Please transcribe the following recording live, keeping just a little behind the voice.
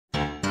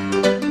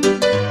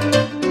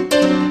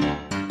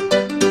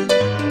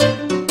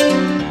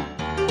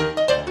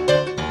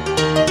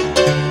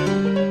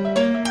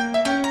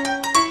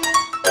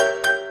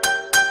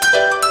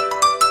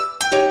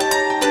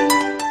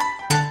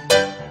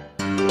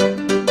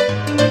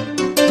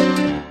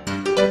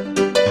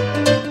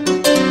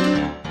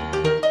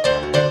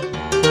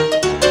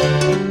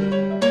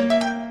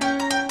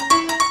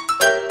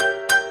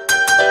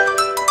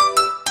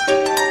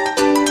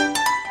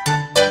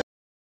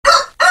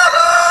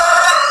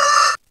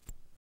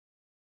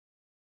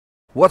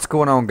What's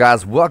going on,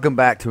 guys? Welcome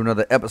back to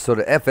another episode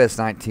of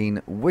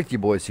FS19 with your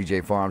boy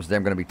CJ Farms. Today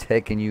I'm going to be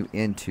taking you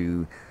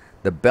into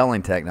the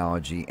Baling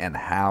technology and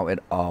how it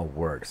all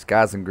works.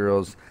 Guys and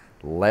girls,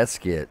 let's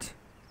get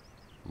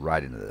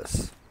right into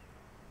this.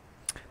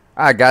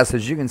 Alright guys, so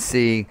as you can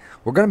see,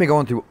 we're going to be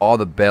going through all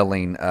the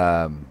Baling,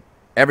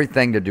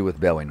 everything to do with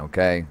Baling,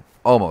 okay?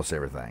 Almost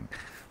everything.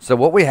 So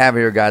what we have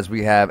here, guys,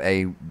 we have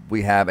a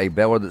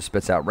baler that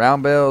spits out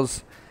round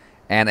bales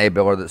and a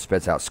baler that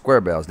spits out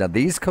square bales. Now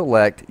these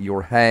collect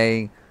your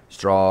hay,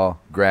 straw,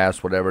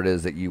 grass, whatever it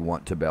is that you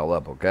want to bale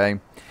up, okay?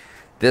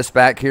 This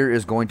back here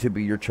is going to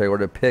be your trailer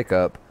to pick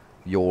up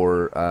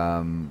your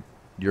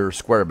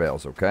square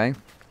bales, okay?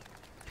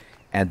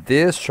 And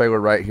this trailer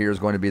right here is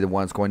going to be the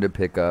one that's going to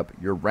pick up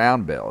your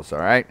round bales, all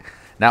right?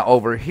 Now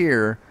over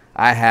here,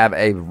 I have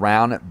a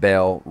round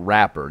bale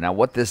wrapper. Now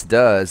what this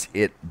does,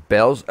 it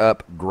bales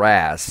up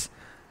grass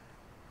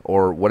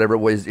or whatever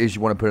it is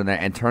you want to put in there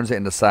and turns it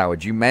into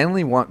silage. You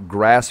mainly want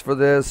grass for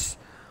this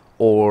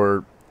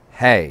or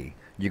hay.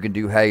 You can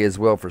do hay as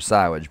well for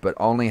silage, but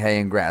only hay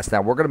and grass.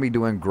 Now we're going to be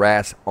doing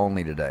grass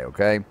only today,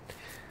 okay?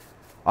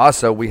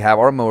 Also, we have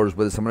our mowers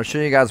with us. I'm going to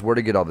show you guys where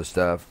to get all this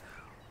stuff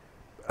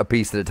a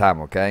piece at a time,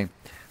 okay?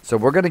 So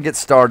we're going to get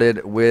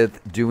started with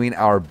doing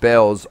our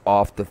bales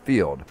off the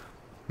field.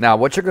 Now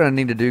what you're going to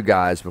need to do,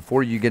 guys,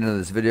 before you get into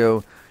this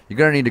video, you're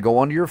going to need to go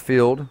onto your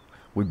field.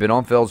 We've been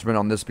on Felsman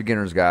on this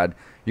beginner's guide.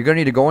 You're going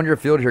to need to go on your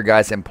field here,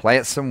 guys, and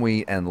plant some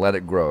wheat and let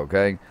it grow,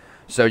 okay?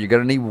 So you're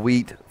going to need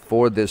wheat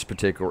for this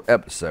particular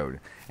episode.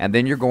 And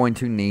then you're going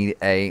to need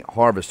a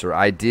harvester.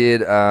 I do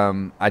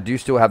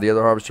still have the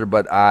other harvester,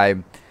 but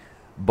I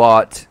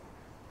bought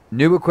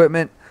new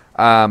equipment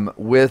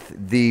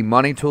with the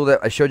money tool that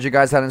I showed you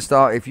guys how to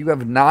install. If you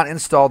have not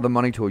installed the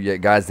money tool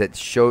yet, guys,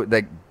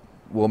 that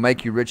will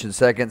make you rich in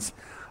seconds,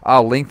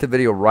 I'll link the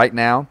video right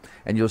now,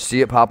 and you'll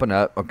see it popping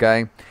up,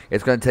 okay?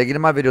 It's going to take you to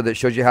my video that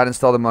shows you how to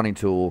install the money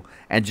tool,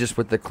 and just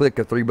with the click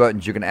of 3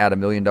 buttons, you can add $1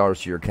 million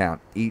to your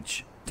account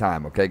each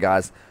time, okay,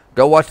 guys?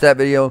 Go watch that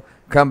video,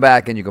 come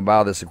back, and you can buy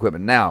all this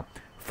equipment. Now,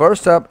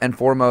 first up and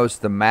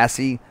foremost, the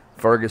Massey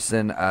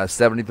Ferguson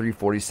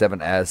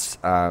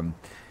 7347S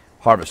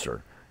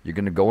harvester. You're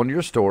going to go into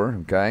your store,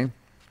 okay? You're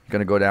going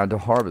to go down to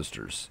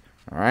harvesters,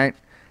 all right?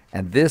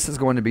 And this is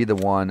going to be the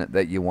one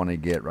that you want to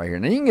get right here.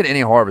 Now, you can get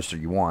any harvester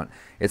you want.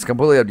 It's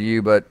completely up to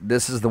you, but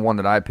this is the one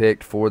that I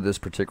picked for this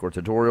particular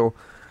tutorial.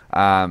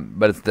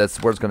 But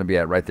that's where it's going to be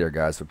at right there,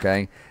 guys,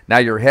 okay? Now,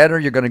 your header,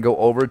 you're going to go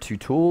over to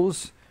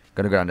Tools,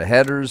 going to go down to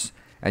Headers,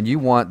 and you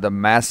want the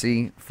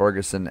Massey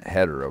Ferguson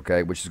header,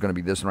 okay, which is going to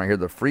be this one right here,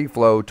 the Free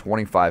Flow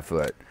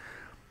 25-foot.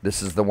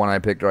 This is the one I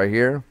picked right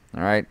here,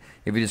 all right?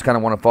 If you just kind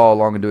of want to follow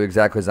along and do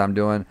exactly as I'm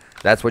doing,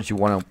 that's what you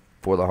want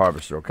for the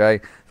harvester, okay?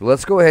 So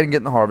let's go ahead and get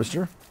in the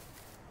harvester.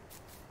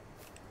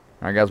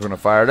 Alright guys, we're going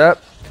to fire it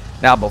up.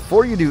 Now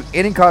before you do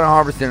any kind of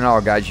harvesting at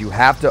all, guys, you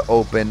have to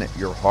open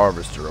your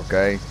harvester,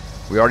 okay?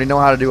 We already know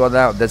how to do all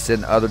that. That's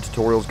in other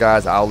tutorials,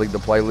 guys. I'll leave the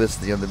playlist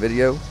at the end of the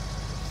video.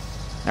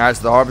 Alright,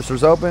 so the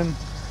harvester's open.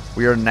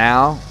 We are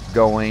now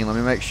going, let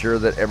me make sure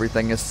that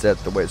everything is set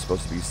the way it's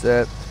supposed to be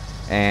set.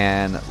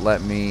 And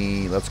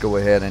let's go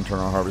ahead and turn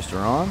our harvester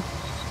on.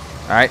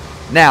 Alright,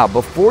 now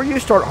before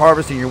you start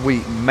harvesting your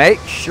wheat, make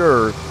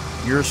sure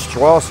your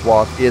straw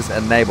swath is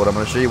enabled. I'm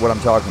going to show you what I'm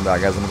talking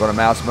about, guys. I'm going to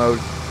mouse mode.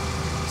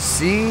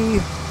 See,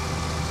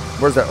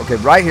 where's that? Okay,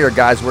 right here,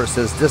 guys, where it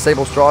says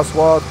disable straw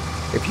swath.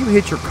 If you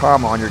hit your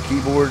comma on your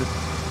keyboard,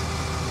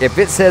 if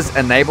it says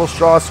enable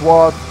straw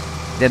swath,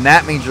 then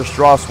that means your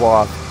straw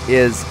swath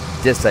is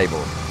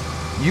disabled.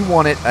 You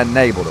want it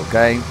enabled,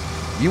 okay?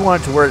 You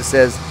want it to where it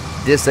says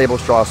disable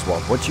straw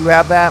swath. Once you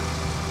have that,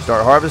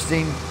 start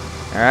harvesting.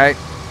 All right,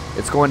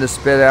 it's going to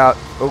spit out.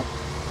 Oh,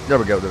 there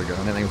we go. There we go. I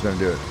didn't think it was going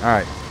to do it. All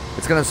right.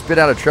 It's going to spit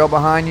out a trail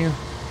behind you,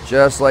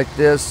 just like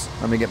this.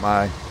 Let me get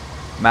my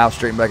mouse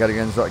straightened back out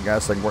again, so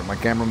guys, so I can work my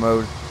camera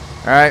mode.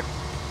 All right.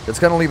 It's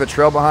going to leave a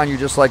trail behind you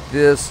just like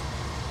this.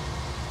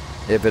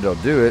 If it'll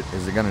do it.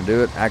 Is it going to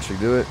do it? Actually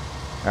do it?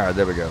 All right,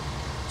 there we go.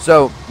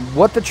 So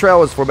what the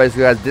trail is for,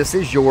 basically, guys, this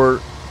is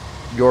your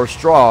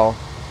straw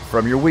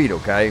from your wheat,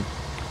 okay?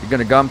 You're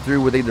going to gum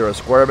through with either a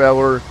square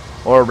baler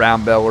or a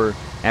round baler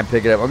and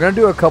pick it up. I'm going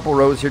to do a couple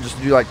rows here, just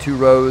to do like 2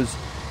 rows,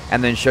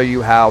 and then show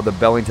you how the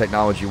Baling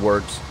technology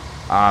works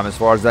as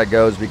far as that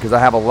goes, because I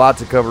have a lot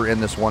to cover in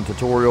this one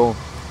tutorial,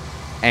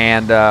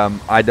 and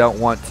I don't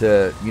want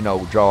to, you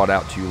know, draw it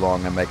out too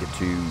long and make it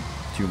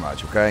too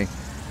much, okay?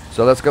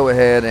 So let's go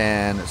ahead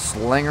and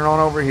sling her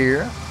on over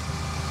here,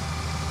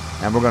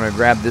 and we're going to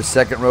grab this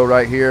second row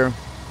right here.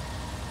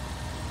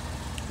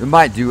 We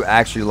might do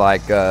actually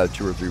like 2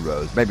 or 3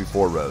 rows, maybe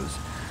 4 rows.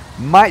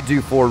 Might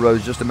do 4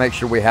 rows just to make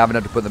sure we have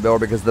enough to put in the baler,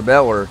 because the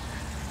baler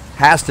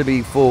has to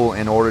be full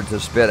in order to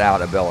spit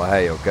out a bale of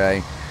hay,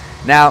 okay?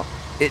 Now,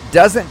 it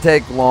doesn't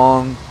take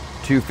long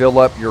to fill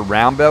up your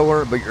round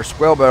baler, but your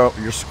square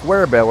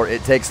baler,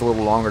 it takes a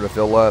little longer to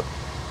fill up.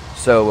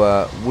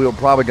 So we're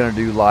probably going to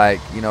do like,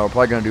 you know, we're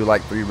probably going to do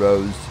like 3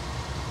 rows,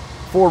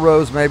 4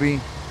 rows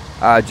maybe,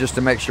 just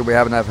to make sure we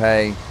have enough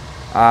hay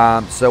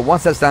So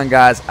once that's done,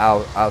 guys,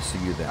 I'll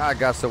see you then. All right,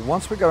 guys. So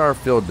once we got our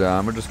field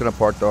done, we're just gonna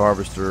park the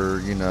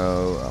harvester. You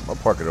know, I'll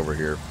park it over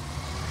here.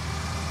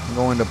 I'm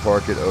going to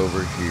park it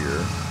over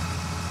here.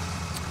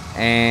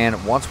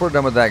 And once we're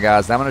done with that,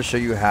 guys, I'm gonna show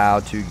you how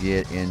to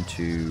get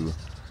into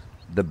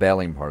the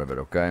baling part of it.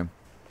 Okay.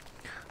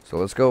 So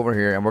let's go over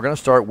here, and we're gonna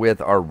start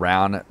with our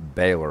round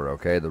baler.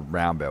 Okay, the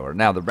round baler.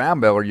 Now, the round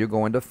baler you're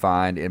going to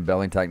find in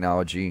Baling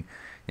Technology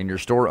in your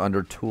store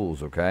under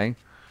Tools. Okay.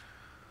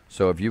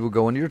 So if you will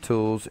go into your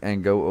tools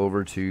and go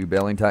over to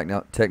Baling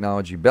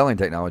Technology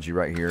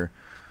right here.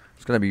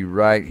 It's going to be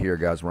right here,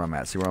 guys, where I'm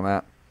at. See where I'm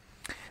at?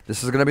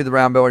 This is going to be the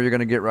round baler you're going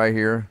to get right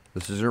here.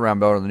 This is your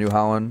round baler, the New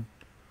Holland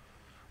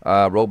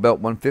roll belt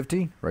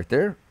 150 right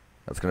there.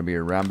 That's going to be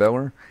your round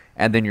baler.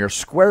 And then your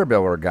square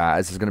baler,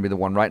 guys, is going to be the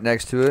one right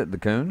next to it, the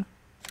Coon.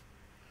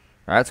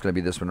 All right, it's going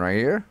to be this one right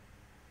here.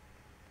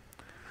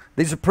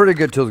 These are pretty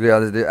good tools,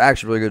 guys. They're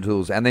actually really good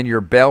tools. And then your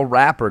bell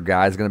wrapper,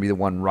 guys, is going to be the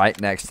one right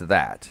next to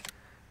that.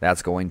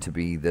 That's going to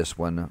be this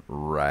one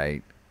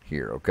right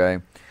here, okay?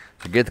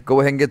 So go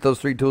ahead and get those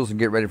 3 tools and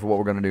get ready for what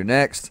we're going to do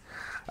next.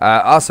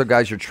 Also,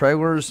 guys, your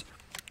trailers,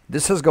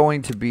 this is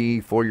going to be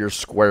for your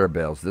square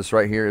bells. This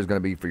right here is going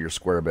to be for your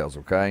square bells,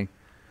 okay?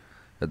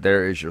 But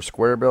there is your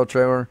square bell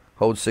trailer,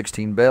 holds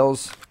 16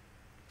 bells.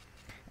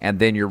 And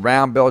then your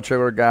round bell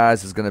trailer,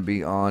 guys, is going to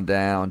be on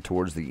down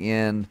towards the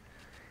end.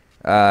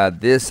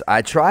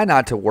 I try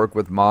not to work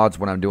with mods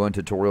when I'm doing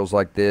tutorials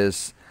like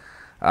this.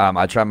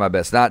 I try my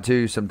best not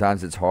to.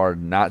 Sometimes it's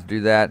hard not to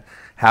do that.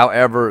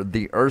 However,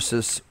 the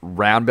Ursus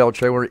round bell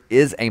trailer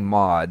is a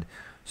mod.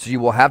 So you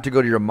will have to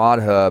go to your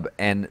mod hub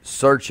and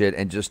search it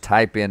and just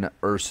type in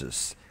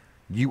Ursus.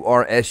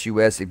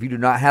 URSUS. If you do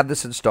not have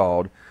this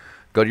installed,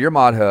 go to your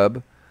mod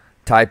hub,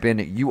 type in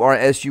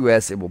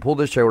URSUS. It will pull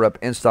this trailer up,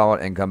 install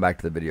it, and come back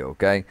to the video,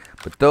 okay?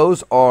 But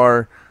those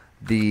are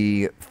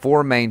the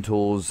 5 main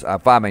tools,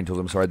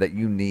 I'm sorry, that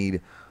you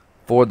need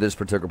for this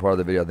particular part of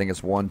the video. I think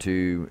it's 1,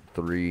 2,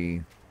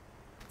 3,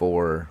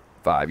 4,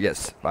 5.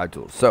 Yes, 5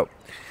 tools. So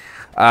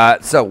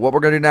what we're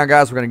going to do now,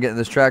 guys, we're going to get in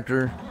this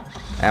tractor,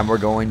 and we're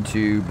going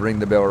to bring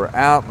the baler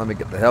out. Let me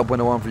get the help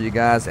window on for you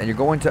guys. And you're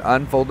going to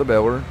unfold the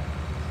baler,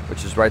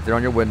 which is right there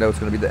on your window. It's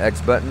going to be the X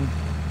button.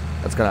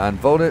 That's going to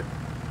unfold it.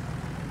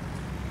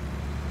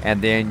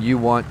 And then you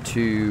want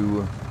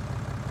to,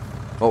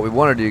 what we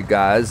want to do,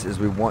 guys, is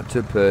we want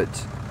to put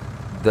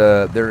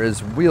there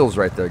is wheels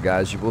right there,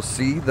 guys. You will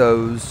see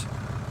those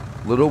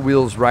little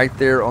wheels right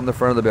there on the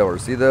front of the baler.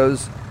 See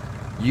those?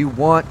 You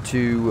want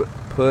to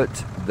put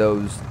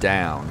those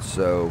down.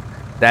 So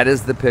that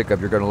is the pickup.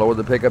 You're going to lower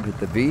the pickup, hit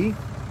the V.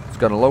 It's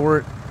going to lower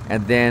it,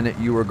 and then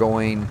you are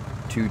going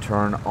to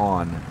turn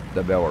on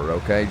the baler,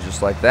 okay?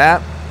 Just like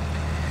that.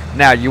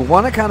 Now, you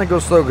want to kind of go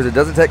slow because it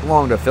doesn't take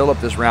long to fill up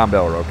this round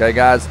baler, okay,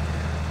 guys?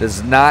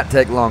 Does not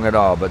take long at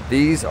all, but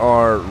these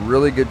are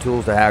really good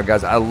tools to have,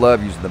 guys. I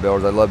love using the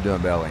balers. I love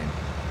doing belling.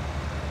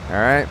 All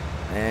right,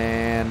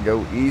 and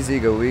go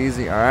easy,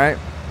 all right.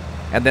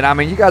 And then, I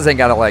mean, you guys ain't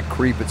got to, like,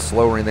 creep it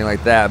slow or anything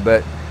like that,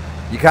 but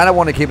you kind of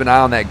want to keep an eye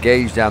on that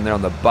gauge down there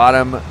on the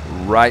bottom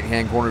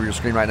right-hand corner of your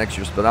screen right next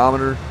to your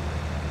speedometer.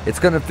 It's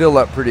going to fill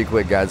up pretty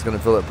quick, guys. It's going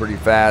to fill up pretty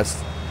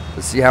fast.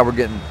 Let's see how we're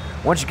getting.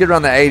 Once you get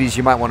around the 80s,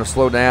 you might want to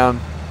slow down.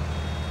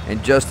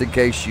 And just in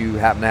case you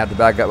happen to have to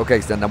back up.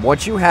 Okay, so now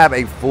once you have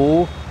a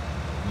full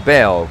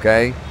bell,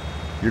 okay,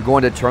 you're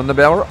going to turn the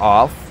baler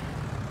off,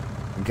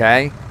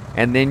 okay?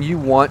 And then you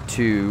want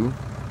to,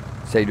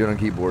 say you do it on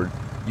keyboard,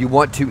 you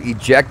want to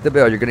eject the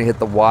bell. You're going to hit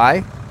the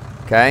Y,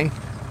 okay?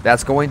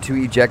 That's going to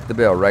eject the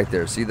bell right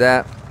there. See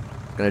that?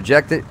 Going to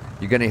eject it.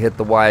 You're going to hit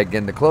the Y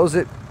again to close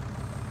it.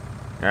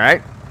 All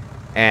right?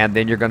 And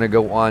then you're going to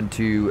go on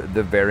to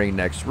the very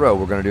next row.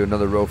 We're going to do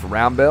another row for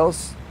round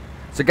bells.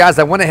 So, guys,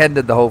 I went ahead and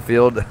did the whole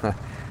field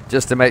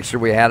just to make sure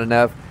we had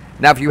enough.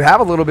 Now, if you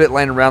have a little bit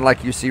laying around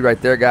like you see right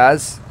there,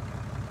 guys,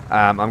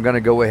 I'm going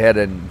to go ahead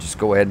and just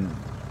go ahead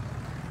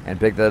and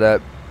pick that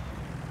up.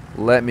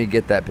 Let me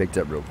get that picked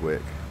up real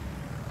quick.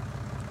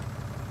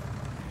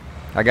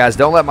 Now, guys,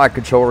 don't let my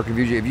controller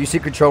confuse you. If you see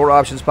controller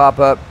options pop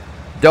up,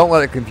 don't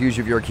let it confuse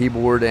you if you're a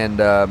keyboard and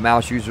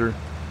mouse user.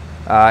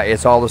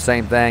 It's all the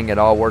same thing. It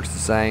all works the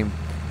same.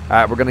 All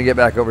right, we're going to get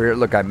back over here.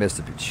 Look, I missed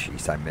it.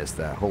 Jeez, I missed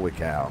that. Holy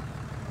cow.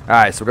 All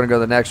right, so we're going to go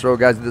to the next row,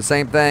 guys. Do the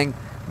same thing.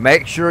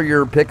 Make sure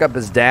your pickup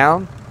is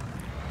down.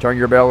 Turn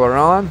your baler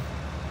on.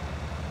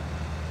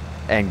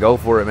 And go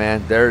for it,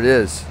 man. There it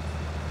is.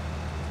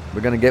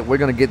 We're gonna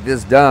get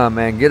this done,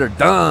 man. Get her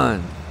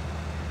done.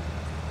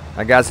 All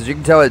right, guys, as you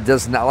can tell, it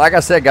does not, like I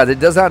said, guys, it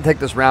does not take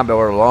this round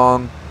baler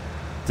long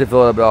to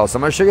fill it up at all. So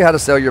I'm going to show you how to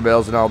sell your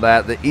bells and all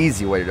that, the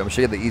easy way to do it. I'm going to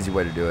show you the easy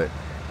way to do it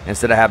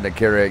instead of having to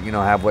carry it, you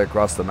know, halfway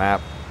across the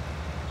map.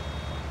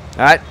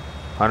 All right,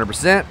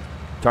 100%.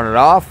 Turn it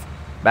off.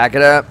 Back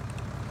it up.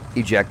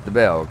 Eject the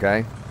bell,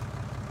 okay?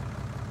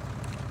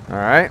 All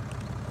right.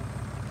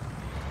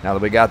 Now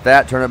that we got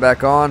that, turn it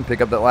back on.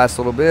 Pick up that last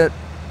little bit.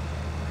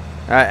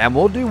 All right, and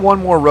we'll do one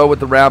more row with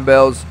the round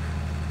bells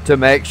to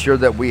make sure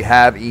that we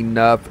have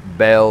enough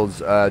bells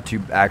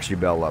to actually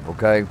bell up,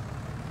 okay?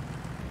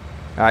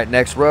 All right,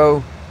 next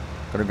row.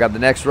 Gonna grab the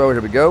next row.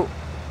 Here we go.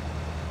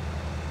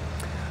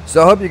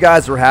 So I hope you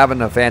guys are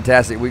having a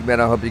fantastic week, man.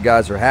 I hope you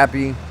guys are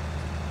happy.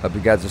 Hope you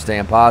guys are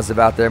staying positive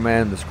out there,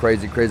 man. This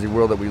crazy, crazy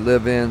world that we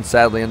live in.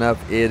 Sadly enough,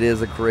 it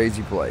is a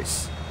crazy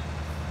place.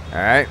 All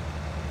right.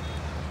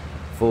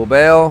 Full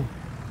bail.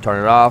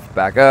 Turn it off.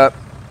 Back up.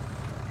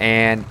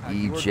 And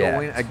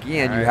eject.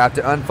 Again, you have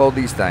to unfold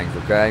these things,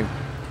 okay?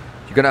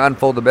 You're going to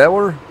unfold the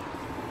baler.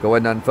 Go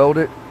ahead and unfold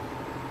it.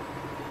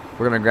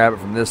 We're going to grab it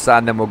from this side,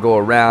 and then we'll go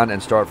around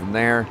and start from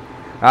there.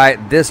 All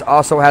right, this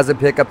also has a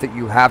pickup that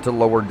you have to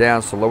lower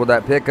down, so lower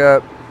that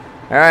pickup.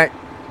 All right,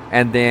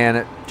 and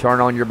then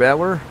turn on your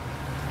baler.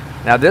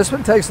 Now, this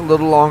one takes a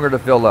little longer to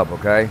fill up,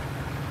 okay?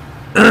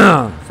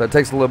 So it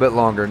takes a little bit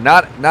longer.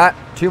 Not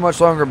too much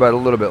longer, but a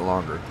little bit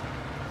longer.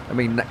 Let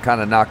me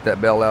kind of knock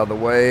that bell out of the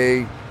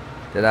way.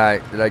 Did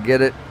I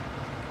get it?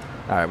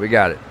 All right, we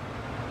got it.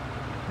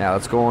 Now,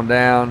 let's go on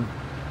down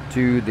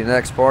to the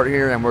next part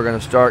here, and we're going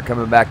to start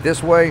coming back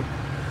this way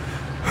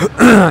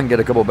and get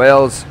a couple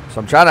bells. So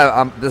I'm trying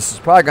to, this is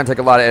probably going to take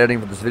a lot of editing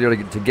for this video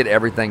to get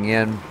everything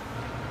in,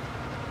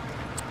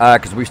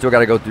 because we still got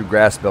to go through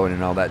grass belling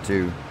and all that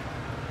too.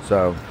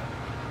 So,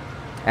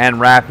 and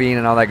wrapping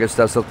and all that good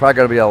stuff. So it's probably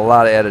going to be a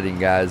lot of editing,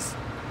 guys.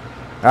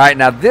 All right,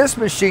 now this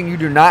machine, you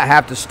do not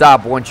have to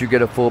stop once you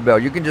get a full bell.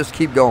 You can just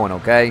keep going,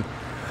 okay?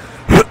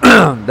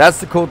 That's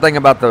the cool thing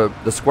about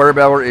the square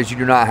beller, is you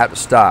do not have to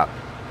stop.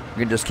 You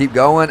can just keep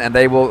going, and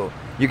they will,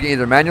 you can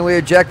either manually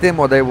eject them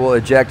or they will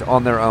eject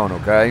on their own,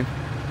 okay?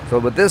 So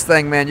with this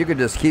thing, man, you can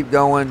just keep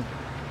going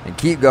and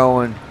keep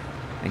going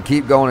and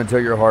keep going until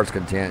your heart's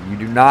content. You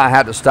do not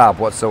have to stop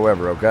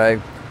whatsoever,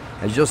 okay?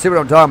 As you'll see what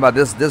I'm talking about,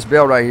 this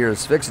bell right here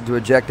is fixing to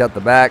eject out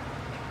the back.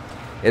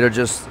 It'll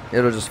just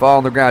fall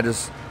on the ground,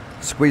 just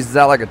squeezes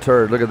out like a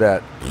turd. Look at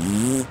that.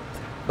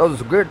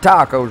 Those are good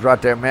tacos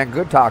right there, man.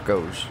 Good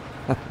tacos.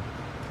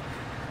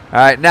 All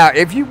right, now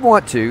if you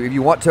want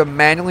to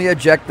manually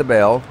eject the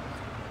bell,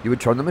 you would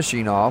turn the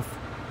machine off.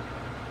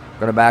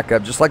 Going to back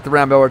up just like the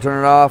round bell, or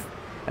turn it off.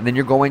 And then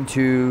you're going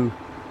to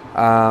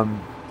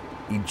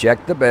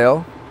eject the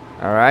bell,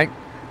 all right,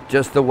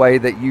 just the way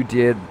that you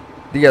did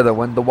the other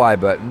one, the Y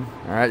button.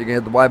 All right, you're going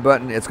to hit the Y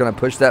button. It's going to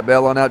push that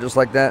bell on out just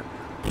like that.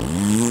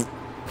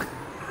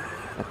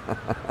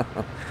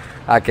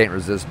 I can't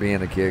resist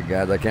being a kid,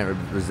 guys. I can't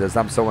resist.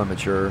 I'm so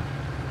immature.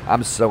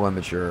 I'm so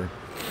immature.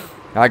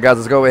 All right, guys,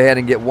 let's go ahead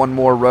and get one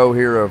more row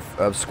here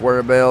of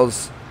square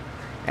bells.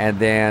 And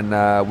then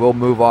we'll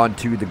move on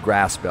to the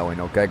grass belling,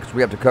 okay? Because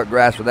we have to cut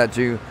grass for that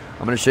too.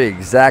 I'm going to show you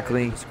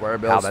exactly square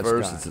bells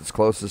first, since it's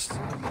closest. All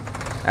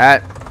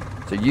right.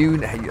 So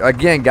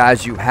again,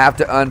 guys, you have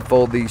to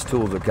unfold these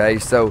tools, okay?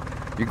 So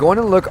you're going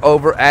to look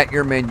over at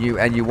your menu,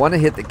 and you want to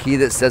hit the key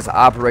that says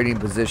operating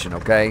position,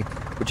 okay?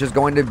 Which is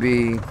going to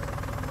be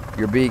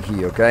your B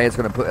key, okay? It's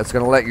going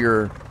to let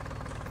your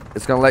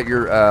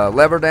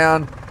lever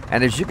down.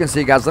 And as you can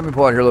see, guys, let me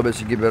pull it here a little bit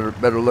so you get a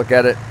better look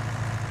at it.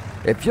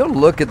 If you'll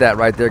look at that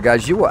right there,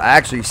 guys, you will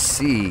actually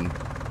see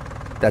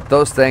that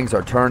those things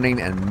are turning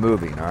and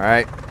moving, all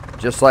right?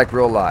 Just like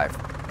real life.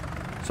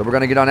 So we're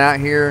going to get on out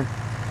here,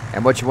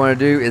 and what you want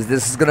to do is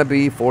this is going to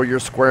be for your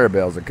square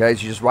bells, okay?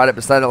 So you just ride it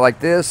beside it like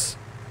this,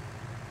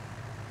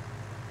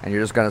 and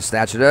you're just going to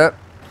snatch it up.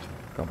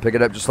 Going to pick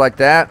it up just like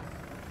that.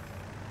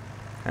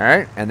 All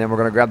right, and then we're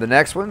going to grab the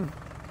next one,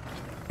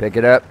 pick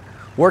it up.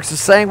 Works the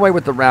same way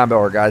with the round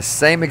beller, guys.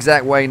 Same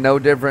exact way, no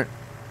different.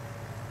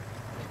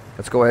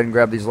 Let's go ahead and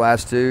grab these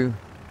last two.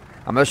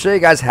 I'm going to show you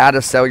guys how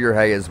to sell your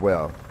hay as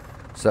well.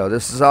 So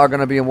this is all going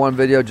to be in one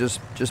video. Just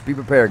be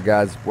prepared,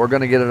 guys. We're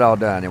going to get it all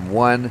done in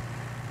one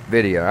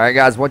video. All right,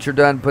 guys, once you're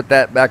done, put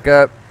that back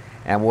up,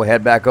 and we'll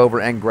head back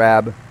over and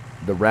grab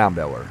the round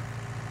beller.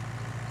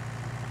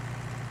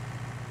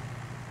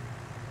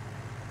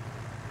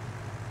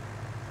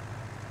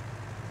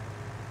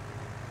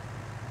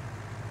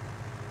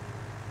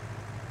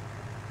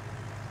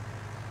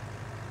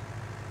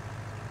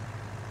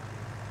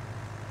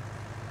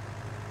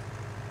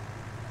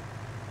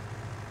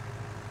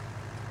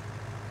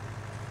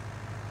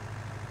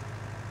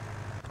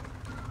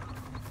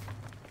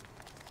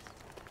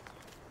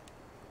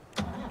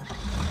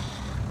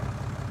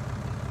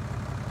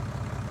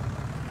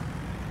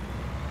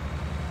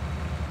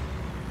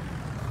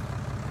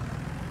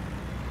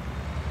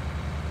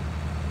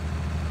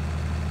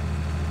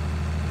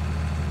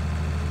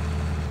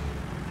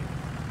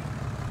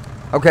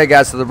 Okay,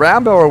 guys, so the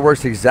round beller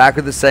works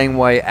exactly the same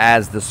way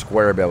as the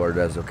square beller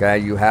does, okay?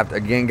 You have to,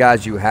 again,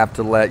 guys, you have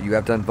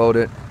to unfold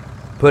it,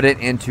 put it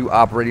into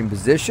operating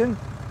position.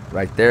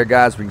 Right there,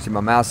 guys, where you can see my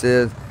mouse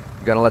is.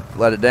 You're going to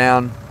let it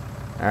down,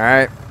 all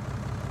right?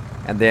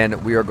 And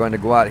then we are going to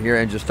go out here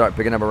and just start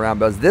picking up round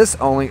bells. This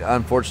only,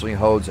 unfortunately,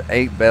 holds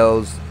 8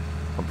 bells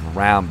of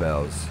round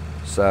bells.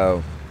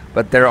 So,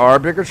 but there are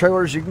bigger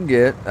trailers you can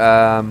get.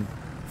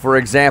 For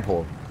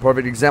example,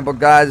 perfect example,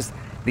 guys,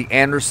 the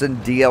Anderson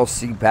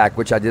DLC pack,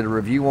 which I did a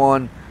review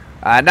on.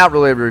 Not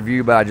really a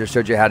review, but I just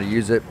showed you how to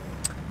use it.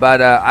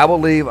 But I will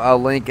leave a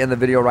link in the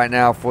video right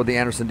now for the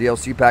Anderson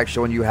DLC pack,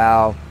 showing you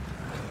how.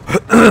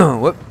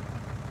 Whoop,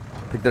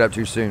 picked it up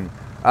too soon.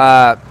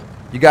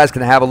 you guys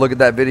can have a look at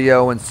that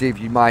video and see if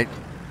you might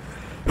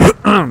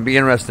be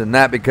interested in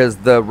that, because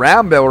the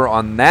round baler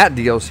on that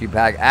DLC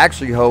pack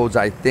actually holds,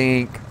 I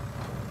think,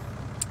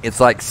 it's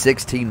like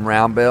 16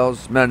 round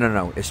bells.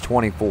 No, it's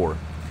 24.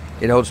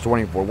 It holds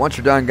 24. Once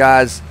you're done,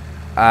 guys,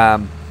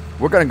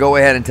 we're going to go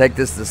ahead and take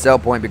this to the sell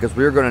point, because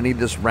we're going to need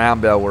this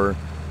round baler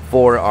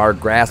for our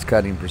grass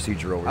cutting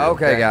procedure over here.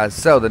 Okay, guys,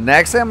 so the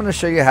next thing I'm going to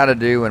show you how to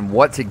do and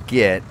what to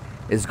get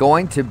is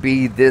going to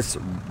be this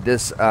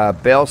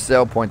bale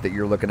sale point that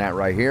you're looking at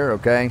right here,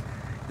 okay?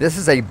 This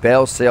is a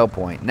bale sale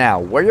point. Now,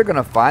 where you're going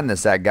to find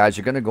this at, guys,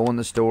 you're going to go in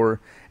the store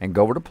and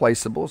go over to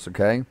placeables,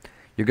 okay?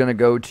 You're going to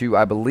go to,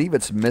 I believe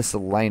it's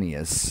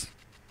miscellaneous.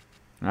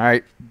 All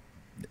right.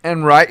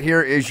 And right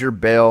here is your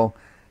bale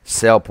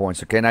sale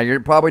points, okay? Now, you're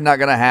probably not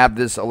going to have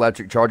this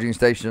electric charging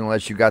station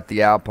unless you got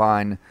the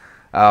Alpine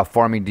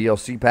Farming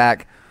DLC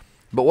pack.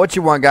 But what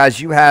you want, guys,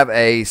 you have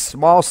a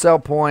small sell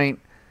point,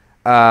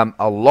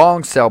 a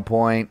long sell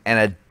point, and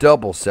a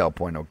double sell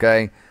point,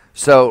 okay?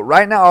 So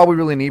right now all we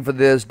really need for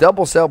this,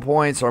 double sell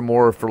points are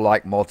more for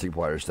like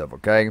multiplayer stuff,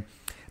 okay?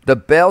 The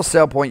bale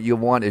sell point you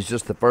want is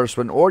just the first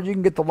one, or you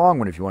can get the long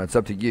one if you want. It's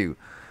up to you.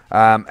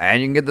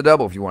 And you can get the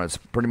double if you want. It's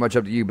pretty much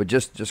up to you. But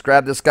just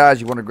grab this,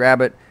 guys. You want to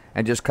grab it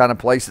and just kind of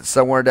place it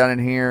somewhere down in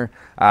here.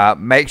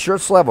 Make sure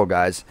it's level,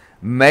 guys.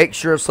 Make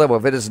sure it's level.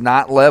 If it is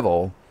not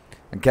level,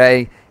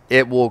 okay,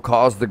 it will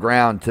cause the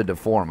ground to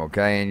deform,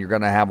 okay? And you're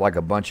going to have like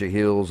a bunch of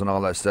hills and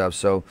all that stuff.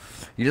 So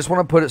you just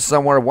want to put it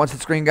somewhere. Once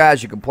it's green,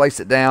 guys, you can place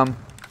it down.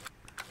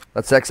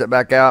 Let's exit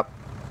back out.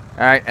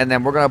 All right, and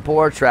then we're going to pull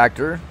our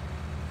tractor.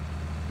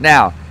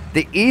 Now,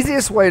 the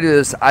easiest way to do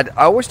this, I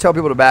always tell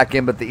people to back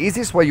in, but the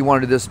easiest way you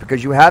want to do this is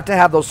because you have to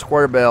have those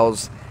square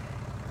bells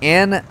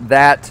in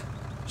that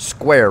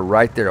square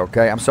right there,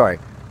 okay? I'm sorry.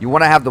 You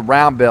want to have the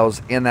round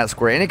bells in that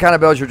square. Any kind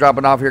of bells you're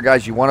dropping off here,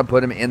 guys, you want to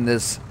put them in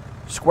this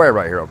square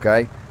right here,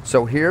 okay?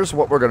 So here's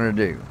what we're going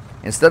to do.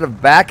 Instead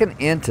of backing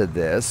into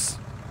this,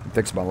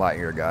 fix my light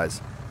here,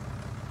 guys.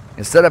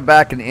 Instead of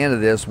backing into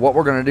this, what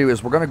we're going to do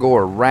is we're going to go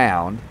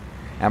around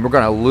and we're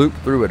going to loop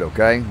through it,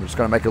 okay? We're just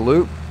going to make a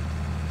loop.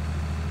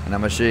 And I'm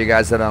going to show you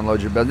guys how to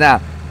unload your bells.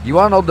 Now, you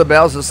want to unload the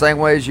bells the same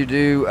way as you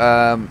do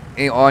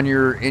in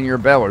your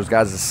balers,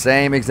 guys. The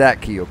same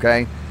exact key,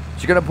 okay?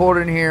 So you're going to pull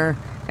it in here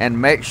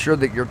and make sure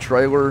that your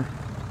trailer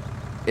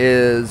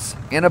is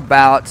in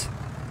about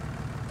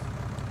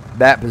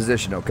that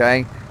position,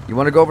 okay? You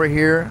want to go over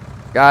here,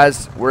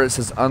 guys, where it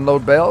says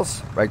unload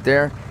bells, right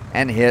there,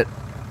 and hit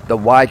the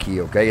Y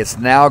key, okay? It's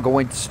now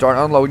going to start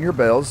unloading your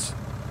bells,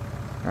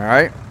 all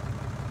right?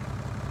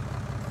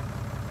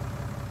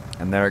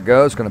 And there it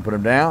goes. Going to put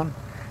them down.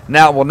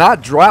 Now, it will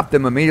not drop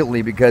them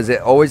immediately because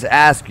it always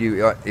asks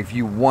you if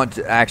you want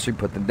to actually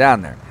put them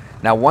down there.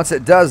 Now, once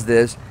it does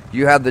this,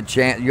 you have the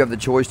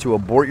choice to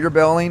abort your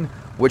belling,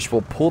 which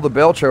will pull the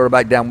bell trailer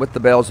back down with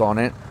the bells on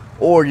it,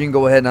 or you can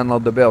go ahead and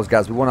unload the bells,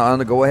 guys. We want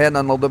to go ahead and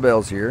unload the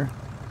bells here,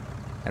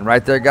 and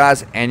right there,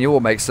 guys, and you will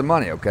make some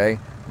money. Okay.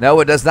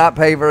 No, it does not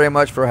pay very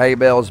much for hay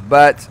bales,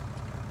 but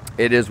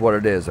it is what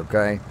it is.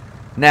 Okay.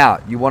 Now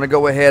you want to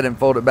go ahead and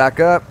fold it back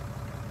up.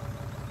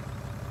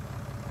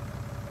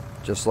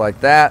 Just like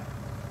that.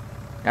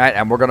 All right,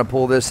 and we're going to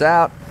pull this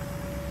out.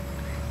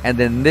 And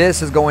then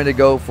this is going to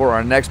go for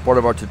our next part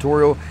of our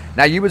tutorial.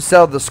 Now, you would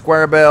sell the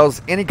square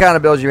bells, any kind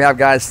of bells you have,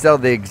 guys, sell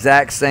the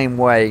exact same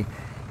way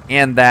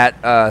in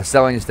that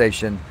selling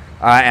station.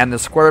 And the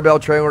square bell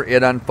trailer,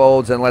 it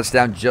unfolds and lets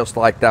down just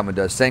like that one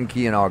does. Same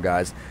key and all,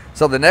 guys.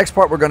 So the next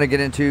part we're going to get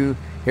into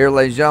here,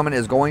 ladies and gentlemen,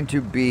 is going to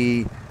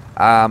be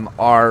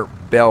our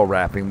bell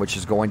wrapping, which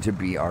is going to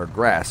be our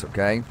grass,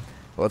 okay?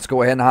 Let's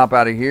go ahead and hop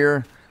out of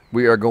here.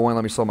 We are going,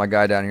 let me slow my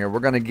guy down here. We're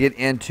going to get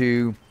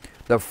into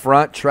the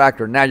front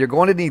tractor. Now, you're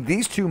going to need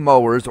these two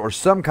mowers or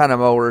some kind of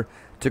mower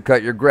to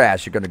cut your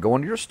grass. You're going to go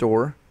into your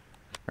store,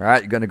 all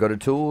right? You're going to go to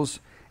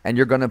tools, and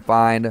you're going to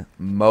find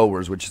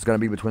mowers, which is going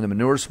to be between the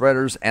manure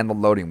spreaders and the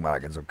loading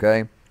wagons,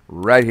 okay?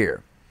 Right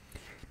here.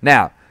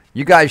 Now,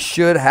 you guys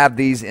should have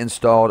these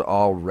installed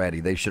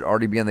already. They should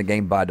already be in the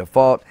game by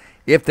default.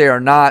 If they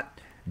are not,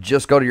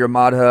 just go to your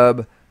mod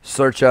hub,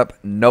 search up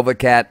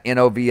Novacat,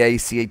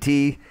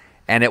 N-O-V-A-C-A-T,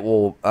 and it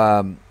will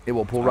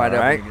pull right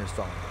up when you get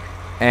installed.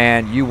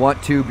 And you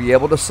want to be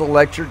able to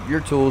select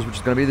your tools, which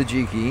is going to be the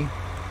G key.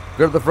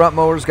 Go to the front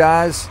mowers,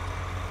 guys,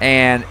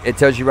 and it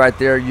tells you right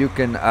there you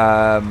can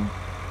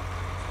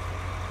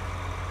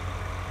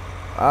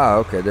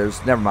okay,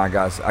 never mind,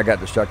 guys. I got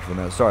distracted for a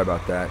minute. Sorry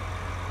about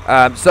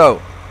that.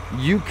 So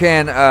you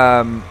can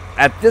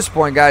at this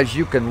point, guys,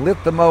 you can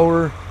lift the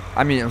mower.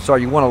 I'm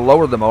sorry, you want to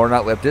lower the mower,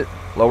 not lift it.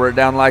 Lower it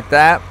down like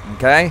that,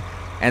 okay?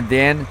 And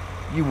then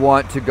you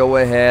want to go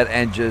ahead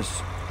and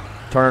just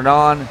turn it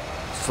on,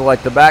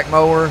 select the back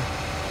mower,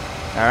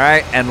 all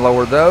right, and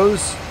lower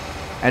those,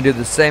 and do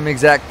the same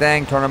exact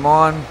thing, turn them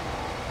on,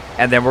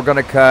 and then we're going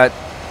to cut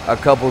a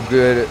couple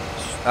good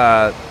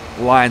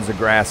lines of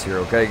grass here,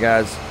 okay,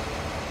 guys?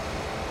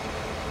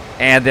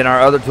 And then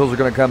our other tools are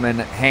going to come in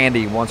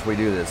handy once we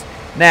do this.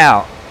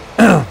 Now,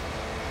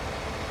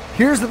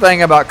 here's the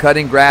thing about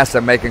cutting grass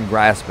and making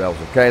grass bells,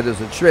 okay?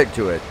 There's a trick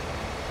to it.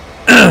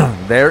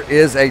 There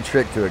is a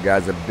trick to it,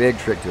 guys, a big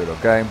trick to it,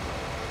 okay?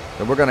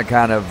 So we're going to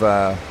kind of,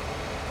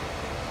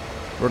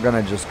 we're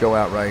going to just go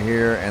out right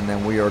here, and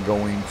then we are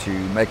going to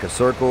make a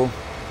circle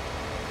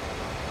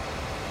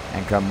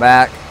and come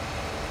back.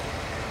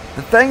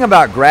 The thing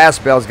about grass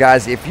bales,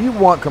 guys, if you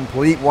want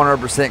complete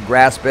 100%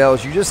 grass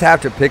bales, you just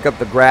have to pick up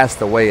the grass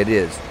the way it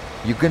is.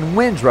 You can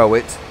windrow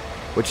it,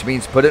 which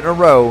means put it in a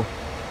row,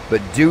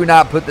 but do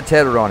not put the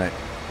tedder on it.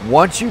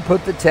 Once you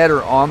put the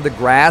tedder on the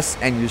grass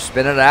and you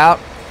spin it out,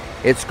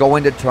 it's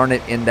going to turn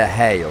it into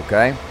hay,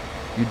 okay?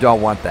 You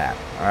don't want that,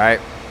 all right?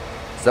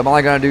 So I'm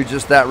only going to do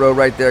just that row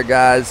right there,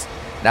 guys.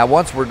 Now,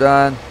 once we're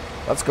done,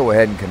 let's go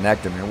ahead and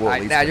connect them. And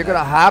we'll now, you're going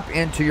to hop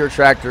into your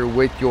tractor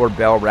with your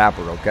bell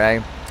wrapper,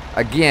 okay?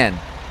 Again,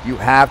 you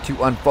have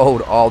to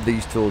unfold all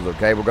these tools,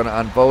 okay? We're going to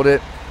unfold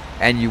it,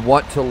 and you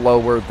want to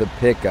lower the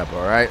pickup,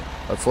 all right?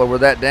 Let's lower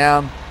that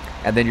down,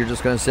 and then you're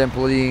just going to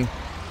simply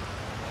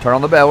turn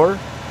on the beller,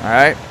 all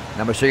right? And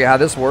I'm going to show you how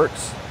this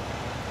works.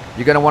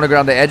 You're going to want to go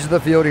down the edge of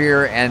the field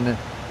here and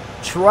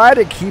try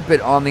to keep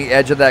it on the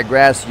edge of that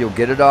grass so you'll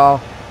get it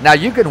all. Now,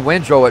 you can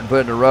windrow it and put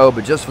it in a row,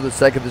 but just for the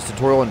sake of this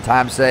tutorial and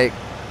time's sake,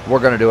 we're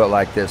going to do it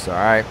like this, all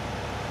right?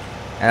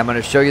 And I'm going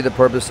to show you the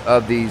purpose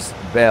of these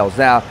bales.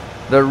 Now,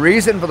 the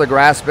reason for the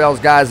grass bales,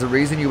 guys, the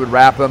reason you would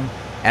wrap them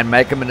and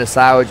make them into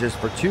silage is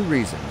for two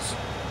reasons.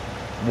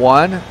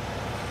 One,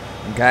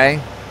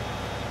 okay?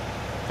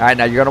 All right,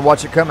 now you're going to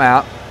watch it come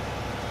out.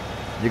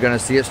 You're going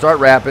to see it start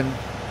wrapping.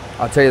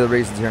 I'll tell you the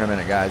reasons here in a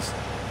minute, guys.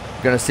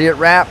 You're going to see it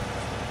wrap.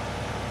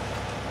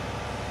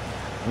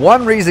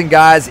 One reason,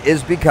 guys,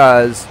 is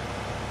because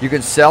you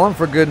can sell them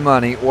for good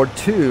money, or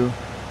two,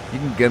 you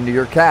can give them to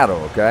your cattle,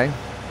 okay?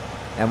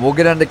 And we'll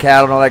get into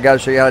cattle and all that,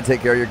 guys, show you how to take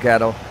care of your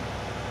cattle.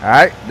 All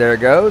right, there it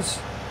goes.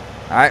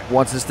 All right,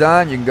 once it's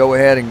done, you can go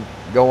ahead and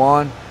go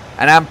on.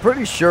 And I'm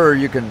pretty sure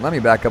you can, let me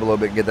back up a little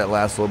bit and get that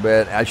last little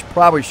bit. I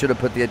probably should have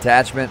put the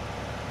attachment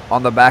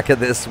on the back of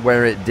this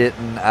where it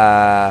didn't,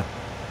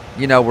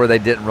 you know, where they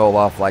didn't roll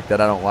off like that.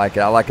 I don't like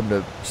it. I like them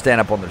to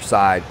stand up on their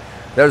side.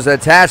 There's an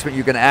attachment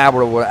you can add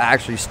where it will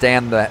actually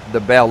stand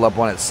the bale up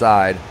on its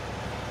side.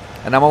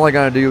 And I'm only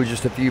going to do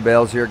just a few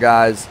bales here,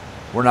 guys.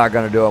 We're not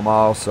going to do them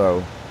all,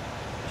 so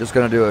just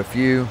going to do a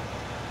few.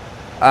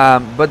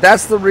 But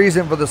that's the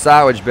reason for the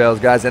silage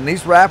bales, guys. And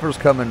these wrappers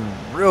come in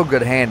real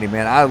good handy,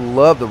 man. I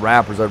love the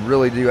wrappers. I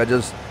really do.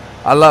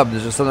 I love them.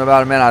 There's just something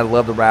about it, man. I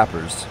love the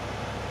wrappers.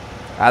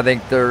 I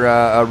think they're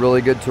a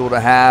really good tool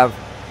to have.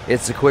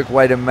 It's a quick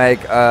way to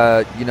make,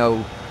 you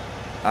know,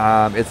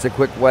 it's a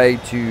quick way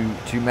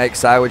to make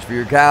silage for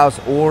your cows,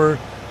 or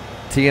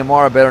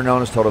TMR, better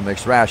known as total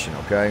mixed ration,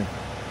 okay?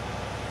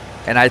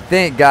 And I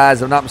think,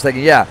 guys, if I'm not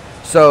mistaken, yeah.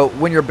 So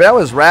when your bale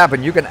is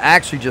wrapping, you can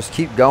actually just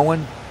keep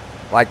going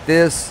like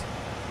this,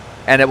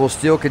 and it will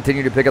still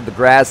continue to pick up the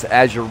grass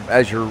as your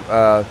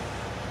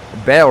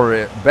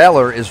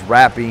baler is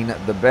wrapping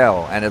the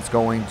bale, and it's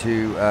going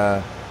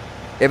to,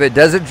 if it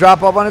doesn't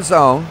drop off on its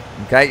own,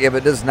 okay, if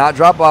it does not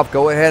drop off,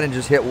 go ahead and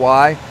just hit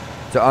Y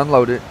to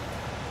unload it.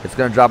 It's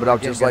going to drop it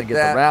off just like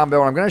that. The round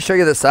bale. I'm going to show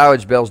you that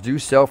silage bales do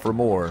sell for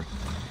more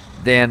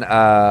than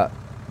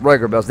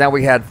regular bales. Now,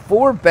 we had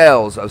 4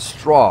 bales of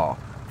straw,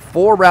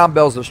 4 round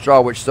bales of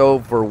straw, which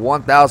sold for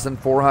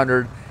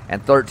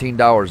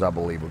 $1,413, I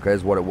believe, okay,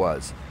 is what it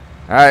was.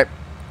 All right,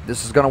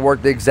 this is going to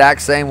work the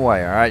exact same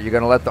way, all right? You're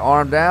going to let the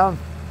arm down,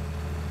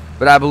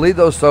 but I believe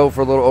those sold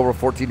for a little over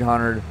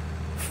 $1,400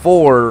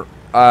 for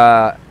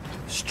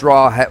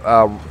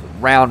straw,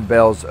 round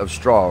bales of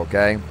straw,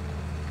 okay?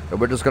 So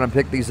we're just going to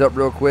pick these up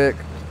real quick.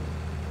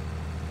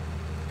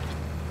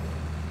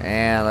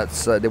 And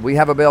let's, did we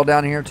have a bale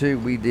down here too?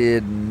 We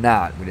did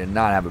not. We did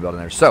not have a bale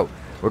down there. So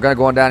we're going to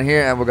go on down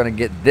here, and we're going to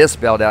get this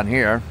bale down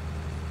here.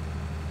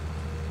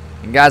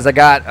 And guys, I've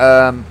got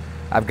a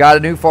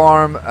new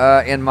farm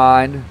in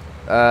mind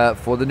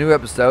for the new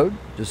episode,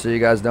 just so you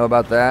guys know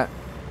about that.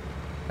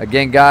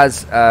 Again,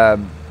 guys,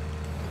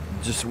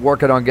 just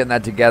working on getting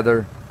that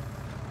together.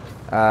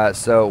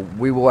 So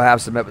we will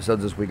have some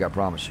episodes this week, I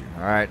promise you.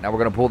 All right, now we're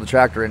going to pull the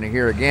tractor into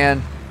here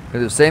again. Do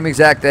the same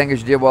exact thing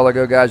as you did a while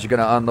ago, guys. You're going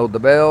to unload the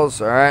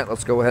bales. All right,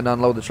 let's go ahead and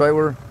unload the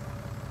trailer.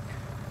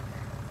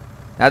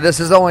 Now,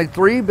 this is only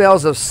 3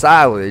 bales of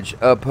silage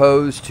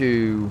opposed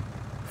to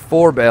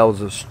 4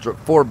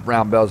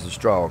 round bales of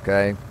straw,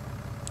 okay?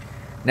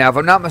 Now, if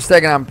I'm not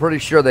mistaken, I'm pretty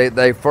sure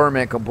they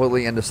ferment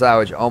completely into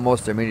silage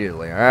almost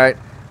immediately, all right?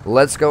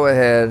 Let's go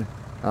ahead and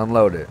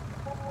unload it.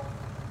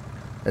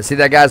 And see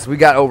that, guys? We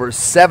got over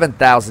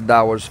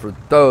 $7,000 for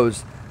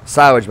those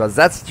silage bales.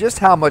 That's just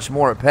how much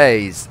more it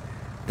pays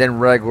than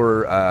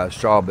regular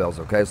straw bales,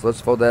 okay? So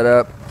let's fold that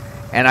up.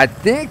 And I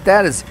think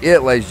that is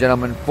it, ladies and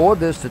gentlemen, for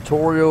this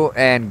tutorial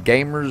and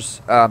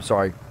beginner's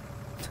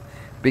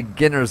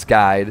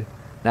guide.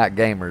 Not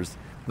gamers.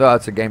 No,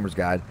 it's a gamer's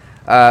guide.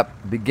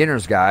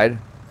 Beginner's guide.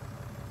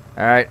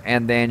 All right,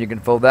 and then you can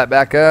fold that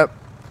back up,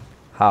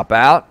 hop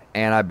out,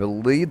 and I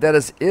believe that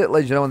is it,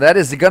 ladies and gentlemen. That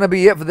is going to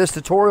be it for this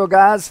tutorial,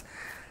 guys.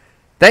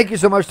 Thank you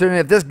so much for tuning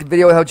in. If this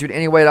video helped you in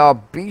any way at all,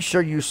 be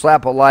sure you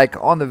slap a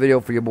like on the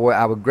video for your boy.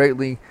 I would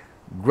greatly,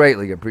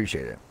 greatly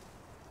appreciate it.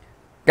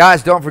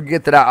 Guys, don't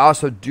forget that I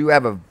also do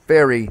have a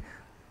very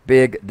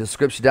big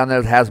description down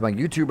there that has my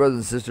YouTube brothers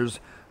and sisters.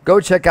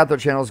 Go check out their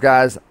channels,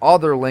 guys. All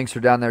their links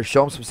are down there.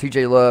 Show them some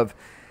CJ love.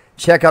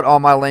 Check out all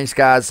my links,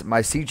 guys.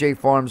 My CJ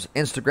Farms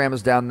Instagram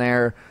is down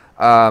there.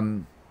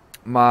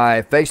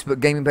 My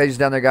Facebook gaming page is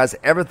down there, guys.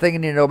 Everything you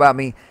need to know about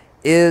me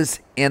is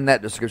in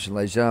that description,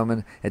 ladies and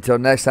gentlemen. Until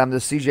next time,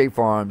 this is CJ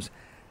Farms,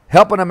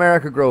 helping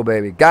America grow,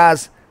 baby.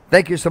 Guys,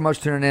 thank you so much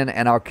for tuning in,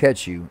 and I'll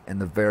catch you in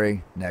the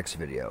very next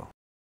video.